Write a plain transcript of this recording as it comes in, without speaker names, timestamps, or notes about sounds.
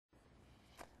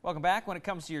Welcome back. When it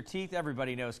comes to your teeth,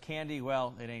 everybody knows candy,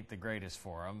 well, it ain't the greatest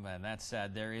for them. And that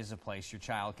said, there is a place your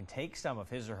child can take some of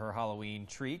his or her Halloween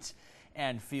treats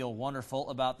and feel wonderful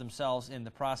about themselves in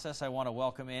the process. I want to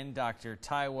welcome in Dr.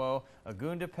 Taiwo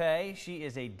Ogundipe. She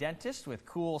is a dentist with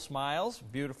cool smiles.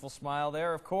 Beautiful smile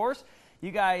there, of course.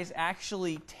 You guys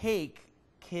actually take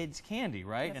kids' candy,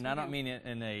 right? Yes, and I don't mean it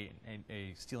in a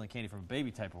stealing candy from a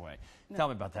baby type of way. No. Tell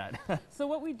me about that. So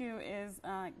what we do is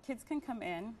kids can come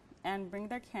in and bring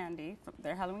their candy,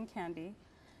 their Halloween candy,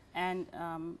 and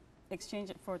exchange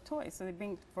it for a toy. So they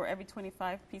bring, for every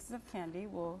 25 pieces of candy,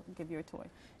 we'll give you a toy.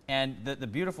 And the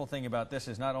beautiful thing about this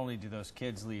is not only do those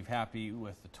kids leave happy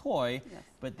with the toy, Yes.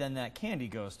 but then that candy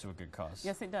goes to a good cause.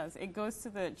 Yes, it does. It goes to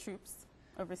the troops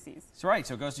overseas. That's right.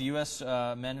 So it goes to U.S.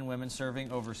 Men and women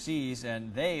serving overseas,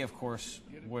 and they, of course,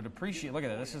 would appreciate. Look at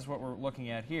that. This is what we're looking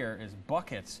at here: is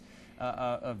buckets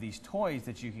of these toys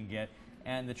that you can get.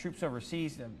 And the troops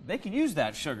overseas, they can use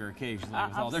that sugar occasionally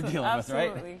with all they're dealing with, right?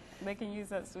 Absolutely. They can use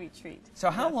that sweet treat. So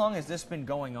how long has this been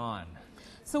going on?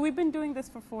 So we've been doing this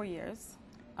for 4 years.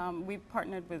 We've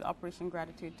partnered with Operation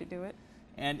Gratitude to do it.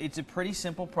 And it's a pretty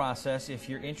simple process. If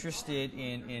you're interested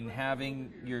in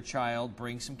having your child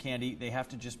bring some candy, they have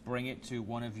to just bring it to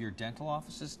one of your dental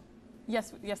offices?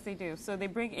 Yes, they do. So they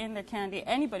bring in their candy.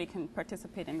 Anybody can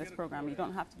participate in this program. You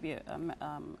don't have to be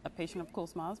a patient of Cool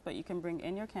Smiles, but you can bring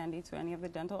in your candy to any of the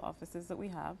dental offices that we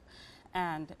have,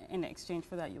 and in exchange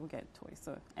for that, you will get toys,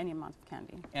 so any amount of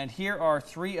candy. And here are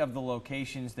 3 of the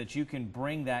locations that you can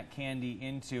bring that candy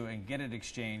into and get it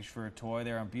exchanged for a toy.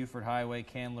 They're on Buford Highway,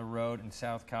 Candler Road, and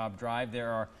South Cobb Drive.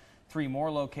 There are 3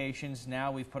 more locations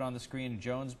now we've put on the screen: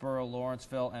 Jonesboro,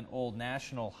 Lawrenceville, and Old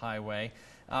National Highway.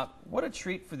 What a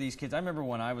treat for these kids. I remember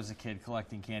when I was a kid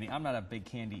collecting candy. I'm not a big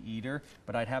candy eater,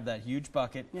 but I'd have that huge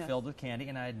bucket filled with candy,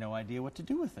 and I had no idea what to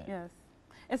do with it. Yes.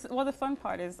 Well, the fun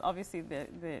part is obviously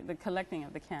the collecting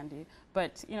of the candy,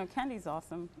 but you know, candy's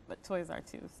awesome, but toys are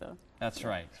too. So that's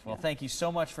right. Well, thank you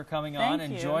so much for coming Thank on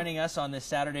and you. joining us on this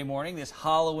Saturday morning, this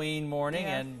Halloween morning,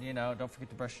 Yes. and you know, don't forget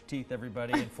to brush your teeth,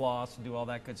 everybody, and floss and do all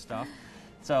that good stuff.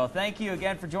 So thank you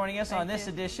again for joining us on this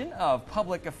edition of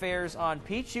Public Affairs on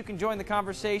Peach. You can join the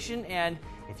conversation, and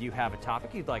if you have a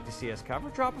topic you'd like to see us cover,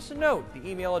 drop us a note. The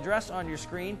email address on your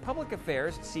screen,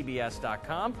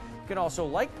 publicaffairs@cbs.com. You can also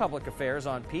like Public Affairs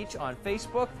on Peach on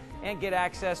Facebook and get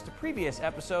access to previous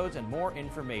episodes and more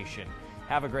information.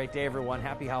 Have a great day, everyone.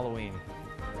 Happy Halloween.